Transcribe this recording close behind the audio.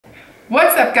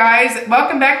What's up, guys?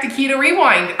 Welcome back to Keto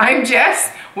Rewind. I'm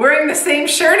Jess, wearing the same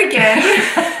shirt again.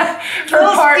 For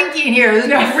part stinky in here. It's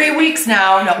been 3 weeks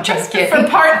now. No, just kidding. For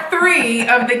part 3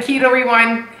 of the Keto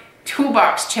Rewind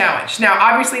Toolbox Challenge. Now,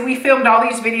 obviously, we filmed all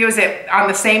these videos on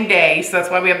the same day, so that's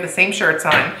why we have the same shirts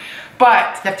on.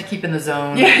 But you have to keep in the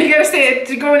zone. Yeah, you gotta stay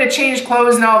to go in to change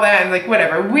clothes and all that, and like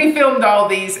whatever. We filmed all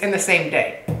these in the same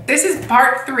day. This is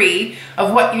part 3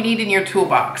 of what you need in your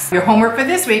toolbox. Your homework for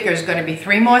this week is going to be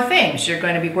 3 more things. You're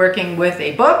going to be working with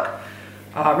a book,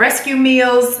 rescue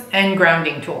meals, and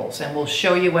grounding tools, and we'll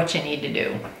show you what you need to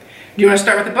do. Do you want to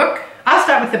start with the book? I'll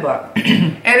start with the book.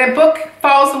 And a book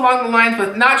follows along the lines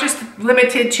with not just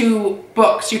limited to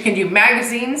books. You can do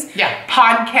magazines,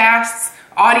 podcasts,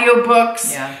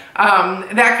 audiobooks,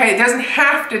 that kind. It doesn't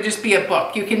have to just be a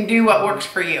book. You can do what works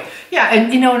for you. Yeah,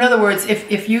 and in other words,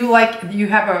 if you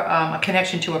have a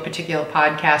connection to a particular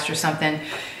podcast or something,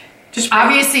 just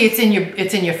obviously it's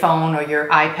in your phone or your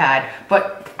iPad,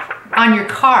 but on your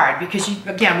card, because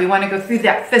again, we want to go through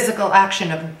that physical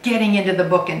action of getting into the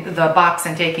book and the box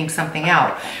and taking something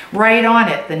out. Write on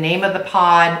it the name of the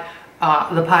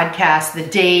podcast, the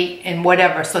date, and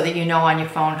whatever, so that you know on your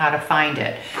phone how to find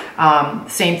it.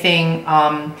 Same thing,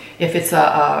 if it's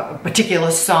a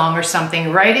particular song or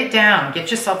something, write it down. Get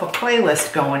yourself a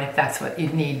playlist going if that's what you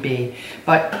need be.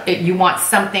 But you want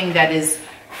something that is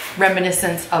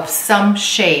reminiscent of some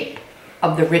shape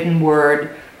of the written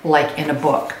word, like in a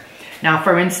book. Now,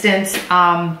 for instance,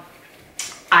 I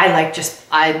like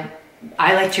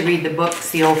to read the books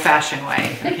the old-fashioned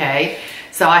way, okay?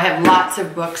 So I have lots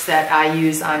of books that I've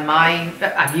used on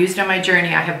my journey.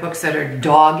 I have books that are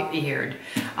dog-eared.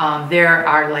 There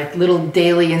are like little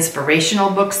daily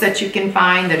inspirational books that you can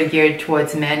find that are geared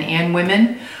towards men and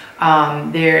women.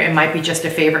 It might be just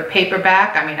a favorite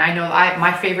paperback. I mean, I know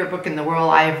my favorite book in the world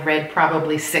I have read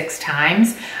probably 6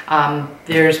 times.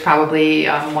 There's probably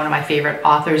one of my favorite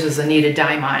authors is Anita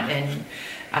Diamond, and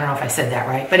I don't know if I said that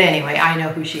right, but anyway, I know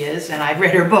who she is, and I've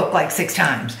read her book like 6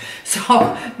 times.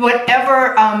 So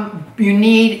whatever you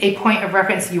need a point of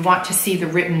reference, you want to see the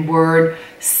written word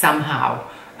somehow.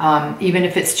 Even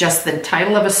if it's just the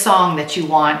title of a song that you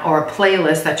want or a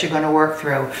playlist that you're going to work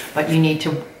through, but you need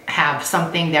to have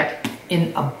something that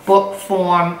in a book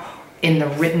form, in the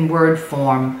written word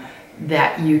form,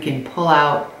 that you can pull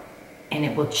out and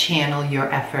it will channel your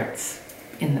efforts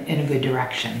in a good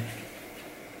direction.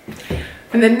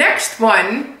 And the next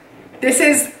one, this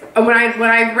is when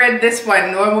I read this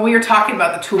one, or when we were talking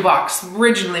about the toolbox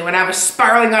originally, when I was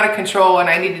spiraling out of control and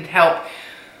I needed help.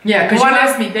 Yeah, because you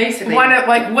asked me basically.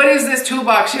 What is this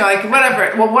toolbox? You know, like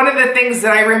whatever. Well, one of the things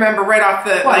that I remember right off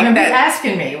the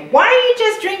asking me, why are you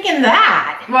just drinking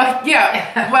that? Well,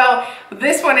 yeah. Well,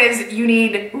 this one is you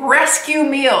need rescue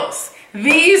meals.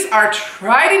 These are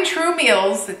tried and true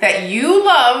meals that you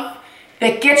love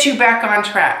that get you back on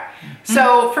track.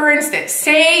 So, for instance,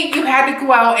 say you had to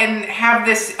go out and have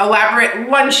this elaborate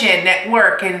luncheon at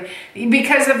work, and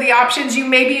because of the options, you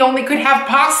maybe only could have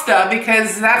pasta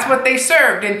because that's what they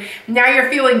served, and now you're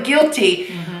feeling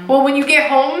guilty. Well, when you get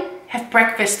home, have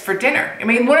breakfast for dinner. I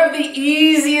mean, one of the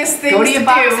easiest things to do. Go to your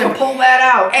box and pull that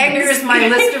out. And here's my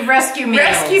list of rescue meals.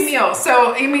 Rescue meals.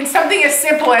 So, I mean, something as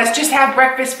simple as just have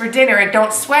breakfast for dinner and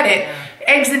don't sweat it.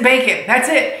 Eggs and bacon. That's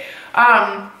it.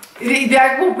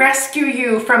 That will rescue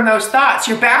you from those thoughts.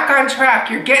 You're back on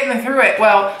track. You're getting through it.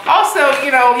 Well, also,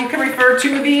 you can refer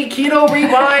to the Keto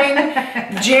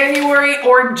Rewind January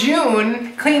or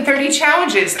June Clean 30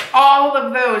 challenges. All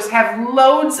of those have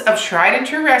loads of tried and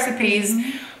true recipes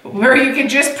where you can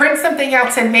just print something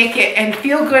else and make it and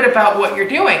feel good about what you're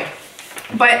doing.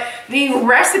 But the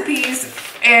recipes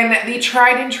and the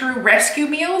tried and true rescue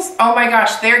meals, oh my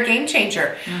gosh, they're a game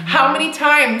changer. How many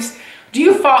times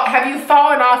have you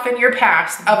fallen off in your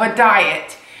past of a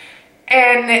diet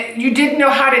and you didn't know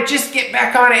how to just get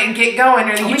back on it and get going?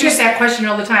 Or we get that question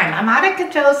all the time. I'm out of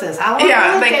ketosis. How long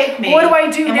will it take me? What do I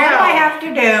do now? What do I have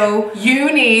to do?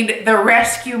 You need the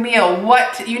rescue meal.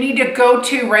 What you need to go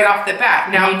to right off the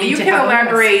bat. Now, you can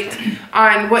elaborate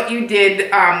on what you did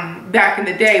back in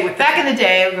the day. Back in the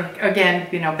day, again,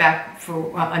 back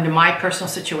under my personal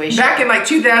situation. Back in like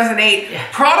 2008,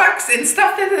 products and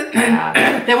stuff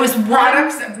there was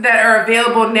products that are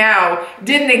available now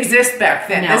didn't exist back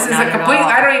then. No, this is a complete.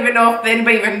 I don't even know if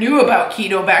anybody even knew about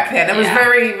keto back then. It was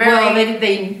very, very. Well,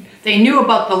 they knew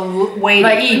about the way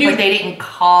to eat, but they didn't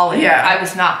call it. Yeah,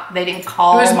 they didn't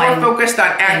call it. It was more focused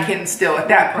on Atkins still at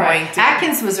that point.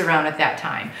 Atkins was around at that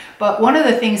time. But one of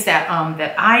the things that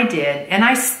I did, and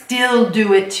I still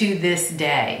do it to this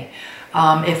day,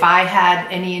 If I had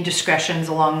any indiscretions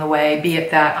along the way, be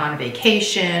it that on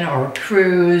vacation or a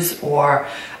cruise or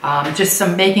just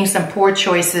making some poor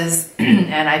choices,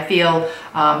 and I feel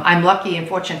I'm lucky and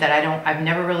fortunate that I've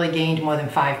never really gained more than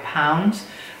 5 pounds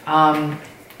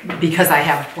because I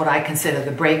have what I consider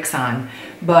the brakes on.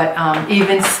 But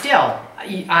even still,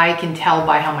 I can tell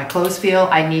by how my clothes feel.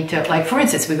 I need to, like for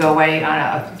instance, we go away on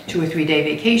a 2 or 3 day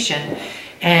vacation,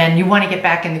 and you want to get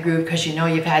back in the groove because you know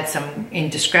you've had some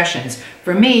indiscretions.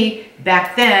 For me,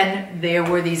 back then, there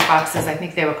were these boxes, I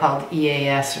think they were called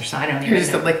EAS or something, I don't even know.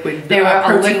 Just a liquid They were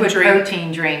a liquid drink.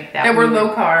 protein drink. That were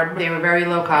low carb. They were very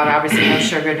low carb, obviously no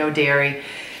sugar, no dairy.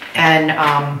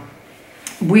 And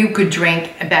we could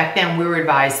drink, back then we were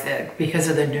advised that because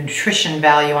of the nutrition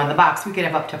value on the box, we could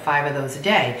have up to 5 of those a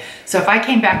day. So if I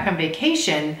came back from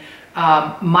vacation,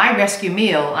 my rescue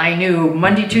meal, I knew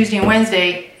Monday, Tuesday, and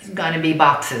Wednesday, going to be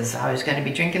boxes. I was going to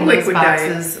be drinking liquid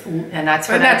boxes, and that's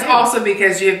what. And that's also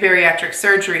because you have bariatric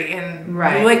surgery, and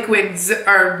liquids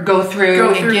go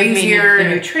through and give me the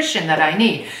nutrition that I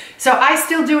need. So I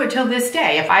still do it till this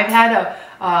day. If I've had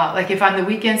like if on the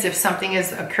weekends, if something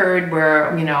has occurred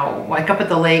where, you know, like up at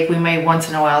the lake, we may once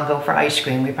in a while go for ice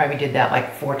cream. We probably did that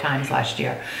like 4 times last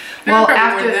year. Well,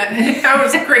 after that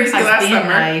was crazy last summer.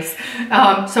 Nice.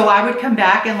 So I would come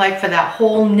back and like for that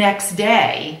whole next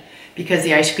day, because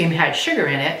the ice cream had sugar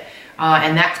in it,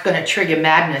 and that's going to trigger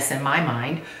madness in my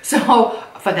mind. So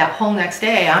for that whole next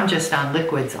day, I'm just on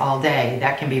liquids all day.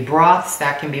 That can be broths,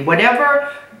 that can be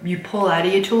whatever you pull out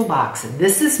of your toolbox.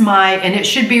 This is and it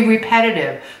should be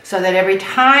repetitive so that every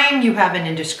time you have an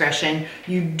indiscretion,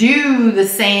 you do the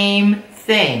same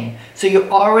thing. So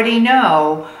you already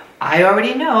know, I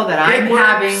already know that I'm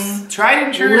having tried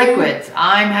and true liquids.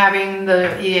 I'm having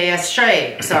the EAS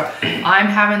shakes, or I'm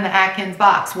having the Atkins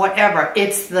box, whatever.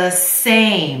 It's the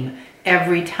same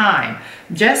every time.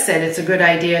 Jess said it's a good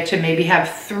idea to maybe have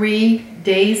 3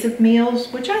 days of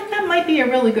meals, which that might be a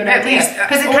really good idea.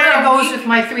 Because it kind of goes with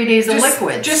my 3 days of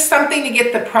liquids. Just something to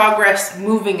get the progress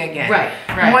moving again. Right.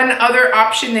 One other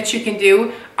option that you can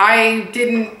do, I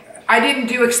didn't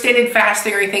do extended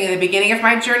fasting or anything in the beginning of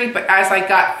my journey, but as I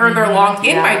got further along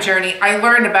in my journey, I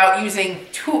learned about using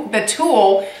the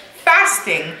tool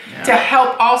fasting to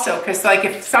help also. Because like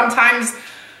if sometimes,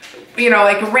 you know,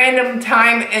 like a random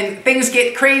time and things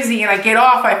get crazy and I get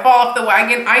off, I fall off the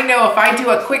wagon, I know if I do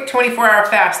a quick 24-hour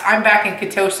fast, I'm back in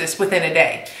ketosis within a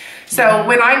day. So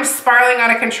when I'm spiraling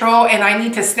out of control and I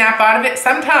need to snap out of it,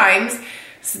 sometimes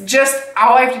just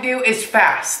all I have to do is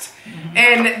fast.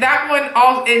 And that one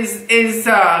is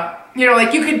you know,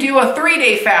 like you could do a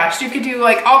 3-day fast. You could do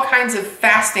like all kinds of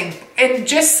fasting and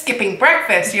just skipping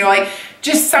breakfast, you know, like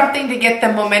just something to get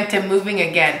the momentum moving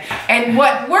again. And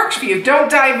what works for you.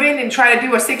 Don't dive in and try to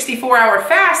do a 64-hour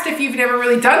fast if you've never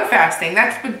really done fasting.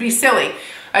 That would be silly.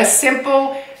 A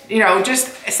simple, you know,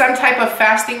 just some type of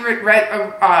fasting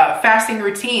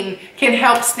routine can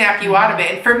help snap you out of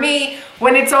it. And for me,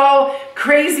 when it's all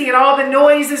crazy and all the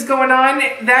noise is going on,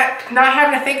 that not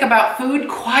having to think about food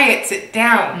quiets it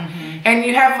down. And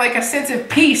you have like a sense of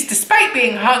peace despite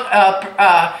being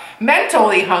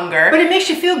mentally hunger. But it makes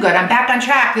you feel good. I'm back on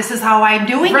track. This is how I'm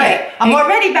doing it. I'm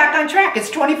already back on track. It's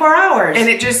 24 hours. And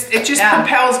it just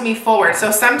propels me forward.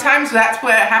 So sometimes that's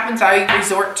what happens. I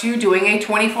resort to doing a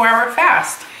 24-hour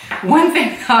fast. One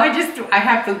thing I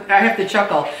have to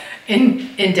chuckle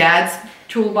in Dad's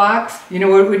toolbox. You know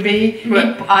what it would be?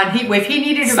 If he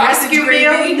needed a rescue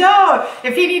meal,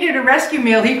 if he needed a rescue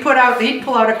meal, he'd pull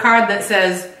out a card that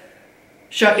says,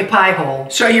 "Shut your pie hole."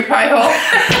 Shut your pie hole.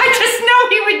 I just know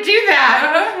he would do that,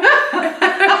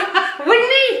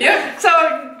 wouldn't he? Yep. So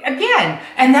again,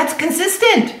 and that's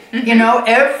consistent. You know,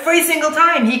 every single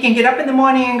time he can get up in the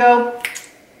morning and go,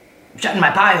 "Shutting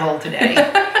my pie hole today."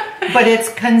 But it's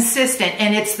consistent,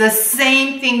 and it's the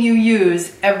same thing you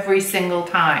use every single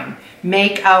time.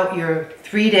 Make out your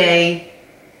 3-day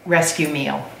rescue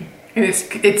meal. It's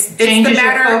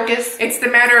the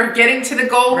matter of getting to the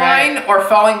goal line or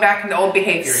falling back into old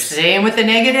behaviors. Staying with the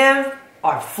negative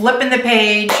or flipping the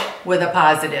page with a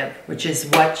positive, which is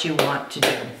what you want to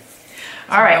do.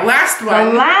 All right, the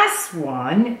last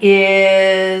one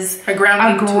is a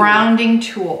grounding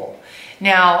tool.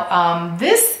 Now,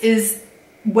 this is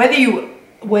whether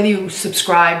you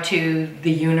subscribe to the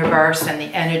universe and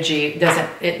the energy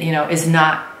is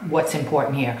not what's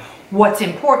important here. What's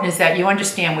important is that you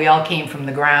understand we all came from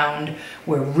the ground.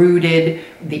 We're rooted.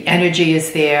 The energy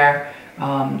is there.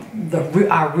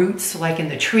 Our roots, like in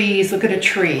the trees. Look at a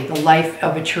tree, the life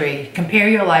of a tree. Compare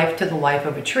your life to the life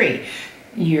of a tree.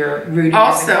 you're rooted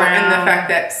also in the ground. in the fact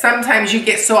that sometimes you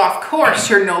get so off course,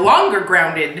 you're no longer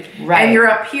grounded, right? And you're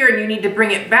up here, and you need to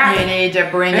bring it back. You need to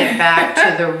bring it back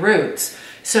to the roots.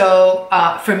 So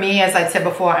for me, as I said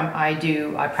before,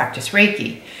 I practice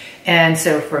Reiki, and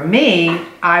so for me,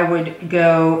 I would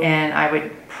go and I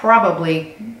would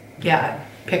probably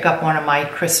pick up one of my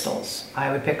crystals.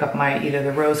 I would pick up either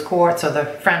the rose quartz or the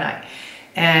Phrenite,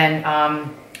 and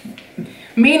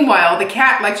meanwhile, the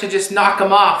cat likes to just knock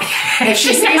them off. If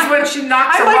she sees one, she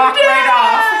knocks a like, rock right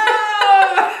off.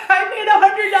 I paid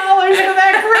 $100 for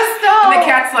that crystal. And the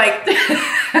cat's like,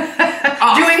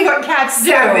 doing what cats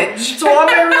savage. do. So all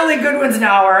my really good ones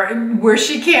now are where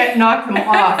she can't knock them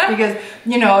off because,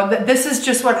 you know, this is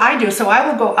just what I do. So I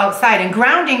will go outside, and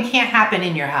grounding can't happen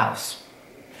in your house.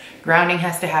 Grounding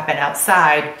has to happen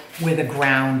outside where the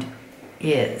ground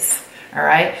is. All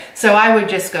right. So I would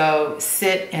just go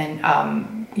sit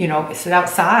and, you know, sit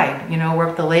outside, you know,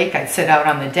 work the lake. I'd sit out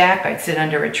on the deck. I'd sit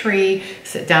under a tree,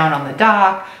 sit down on the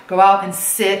dock, go out and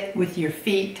sit with your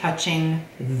feet touching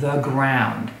the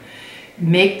ground.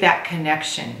 Make that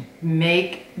connection.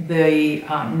 Make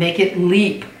it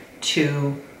leap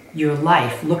to your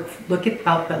life. Look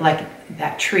at like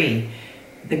that tree.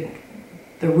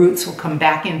 The roots will come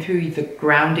back in through the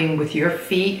grounding with your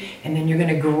feet, and then you're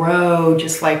going to grow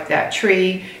just like that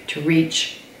tree to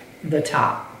reach the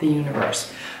top, the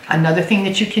universe. Another thing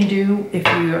that you can do if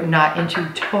you're not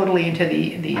totally into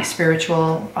the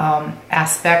spiritual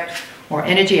aspect or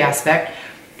energy aspect,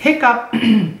 pick up,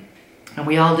 and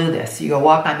we all do this. You go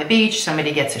walk on the beach,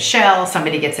 somebody gets a shell,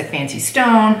 somebody gets a fancy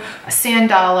stone, a sand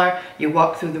dollar, you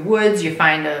walk through the woods, you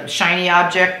find a shiny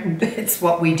object. It's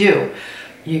what we do.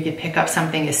 You could pick up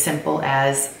something as simple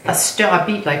as a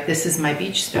beach, like this is my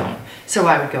beach stone. So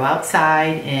I would go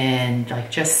outside and like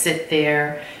just sit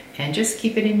there and just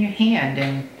keep it in your hand.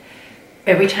 And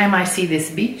every time I see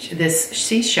this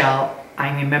seashell,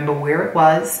 I remember where it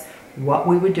was, what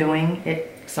we were doing.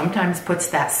 It sometimes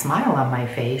puts that smile on my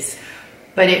face,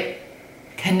 but it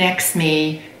connects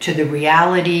me to the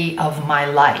reality of my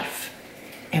life.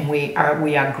 And we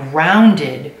are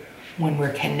grounded when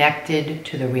we're connected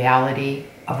to the reality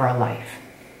of our life.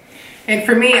 And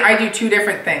for me, I do two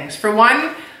different things. For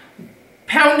one,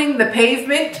 pounding the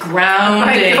pavement,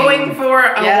 grounding, by going for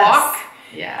a walk,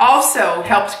 yes, also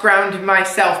helps ground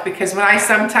myself, because when I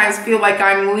sometimes feel like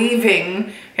I'm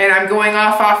leaving and I'm going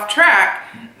off track,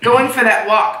 going for that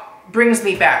walk brings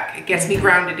me back. It gets me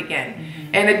grounded again.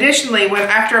 Mm-hmm. And additionally,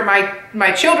 after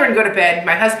my children go to bed,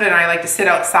 my husband and I like to sit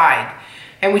outside.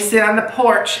 And we sit on the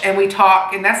porch and we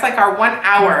talk, and that's like our 1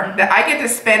 hour that I get to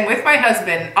spend with my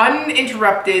husband,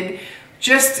 uninterrupted,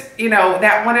 just, you know,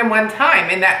 that one-on-one time,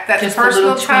 and that just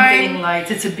personal the time. Lights.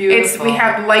 It's a beautiful. We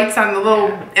have lights on the little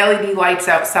LED lights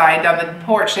outside on the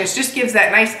porch, and it just gives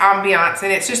that nice ambiance,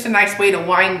 and it's just a nice way to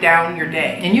wind down your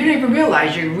day. And you don't even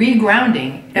realize you're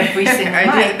regrounding every single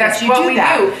night. That's what we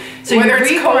do. So whether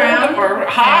it's cold or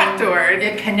hot, or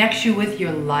it connects you with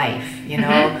your life. You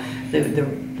know,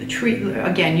 the tree,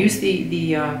 again, use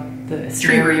the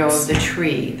scenario of the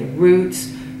tree. The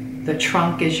roots, the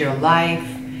trunk is your life,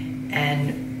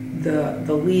 and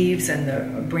the leaves and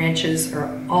the branches are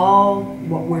all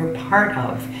what we're part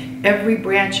of. Every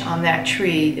branch on that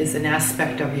tree is an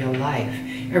aspect of your life.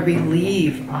 Every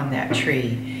leaf on that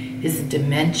tree is a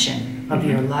dimension of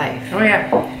your life. Oh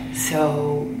yeah.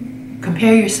 So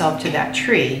compare yourself to that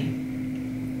tree,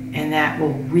 and that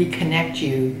will reconnect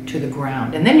you to the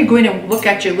ground. And then you're going to look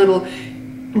at your little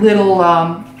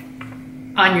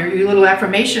on your little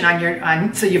affirmation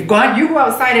so you go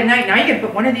outside at night. Now you can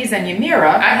put one of these on your mirror.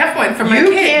 I have one for my kid.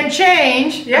 You can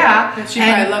change, yeah.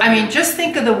 And I mean, just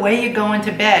think of the way you go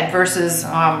into bed versus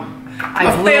I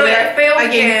failed I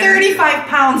gained 35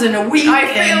 pounds in a week. I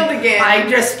failed again. I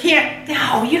just can't.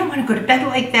 No, you don't want to go to bed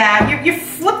like that. You're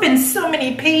flipping so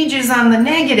many pages on the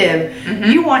negative.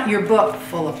 You want your book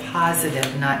full of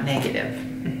positive, not negative.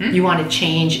 You want to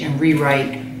change and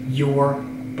rewrite your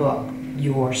book,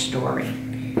 your story.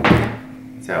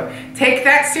 So take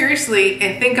that seriously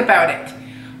and think about it.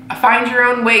 Find your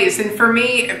own ways. And for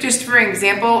me, just for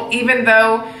example, even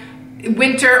though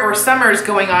winter or summer is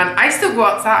going on, I still go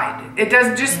outside. It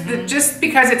does just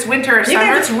because it's winter or summer.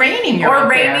 Even if it's raining,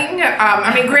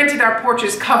 I mean, granted, our porch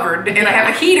is covered, and I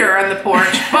have a heater on the porch,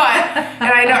 and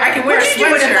I know I can wear a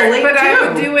sweatshirt, but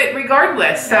I would do it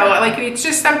regardless. So, like, it's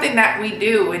just something that we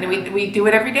do, and we do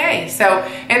it every day. So,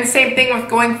 and the same thing with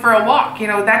going for a walk. You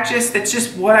know, it's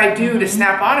just what I do to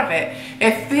snap out of it.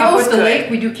 It feels good. At the lake,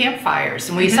 we do campfires,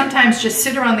 and we sometimes just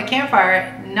sit around the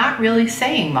campfire, not really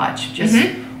saying much, just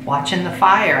watching the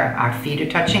fire. Our feet are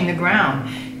touching the ground.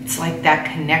 it's like that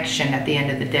connection at the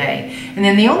end of the day. And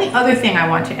then the only other thing I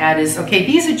want to add is, okay,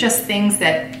 these are just things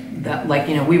that like,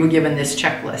 you know, we were given this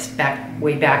checklist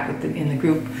way back in the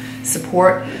group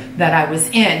support that I was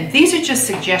in. These are just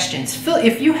suggestions. Phil,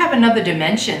 if you have another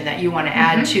dimension that you want to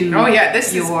add to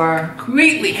this is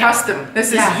completely custom.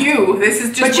 This is you. This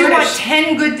is just. But you want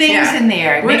 10 good things in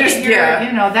there. We're just you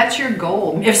know, that's your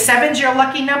goal. If 7's your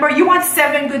lucky number, you want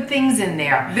 7 good things in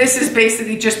there. This is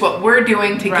basically just what we're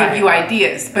doing to give you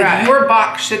ideas. But your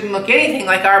box shouldn't look anything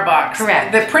like our box.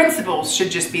 Correct. The principles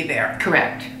should just be there.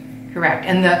 Correct. Correct.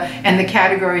 And the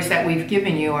categories that we've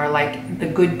given you are like the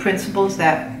good principles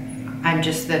that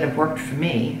that have worked for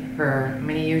me for how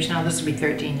many years now? This will be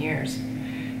 13 years.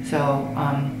 So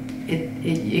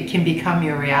it can become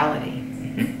your reality.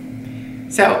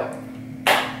 So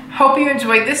hope you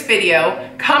enjoyed this video.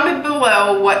 Comment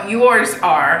below what yours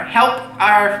are. Help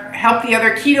the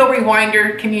other Keto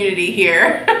Rewinder community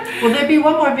here. Will there be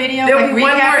one more video? There'll be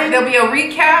one more. There'll be a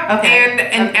recap and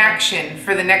an action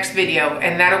for the next video,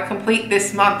 and that'll complete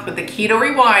this month with the Keto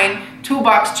Rewind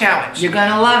Toolbox Challenge. You're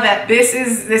gonna love it. This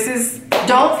is.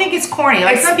 Don't think it's corny.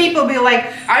 Like some people be like,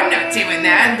 I'm not doing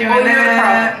that. You're the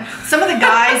problem. Some of the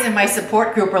guys in my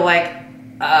support group are like,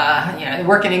 you know,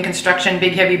 working in construction,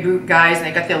 big heavy boot guys, and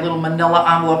they got their little manila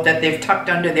envelope that they've tucked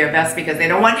under their vest because they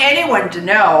don't want anyone to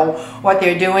know what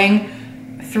they're doing.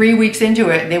 3 weeks into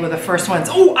it, they were the first ones.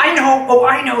 Oh, I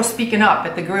know, speaking up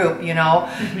at the group, you know.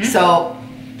 So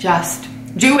just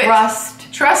do it.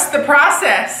 Trust the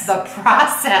process. The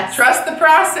process. Trust the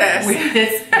process.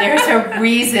 There's a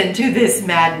reason to this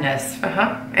madness.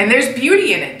 And there's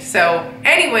beauty in it. So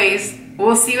anyways,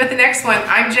 we'll see you at the next one.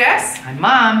 I'm Jess. I'm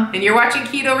Mom. And you're watching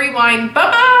Keto Rewind.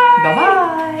 Bye-bye.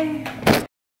 Bye-bye.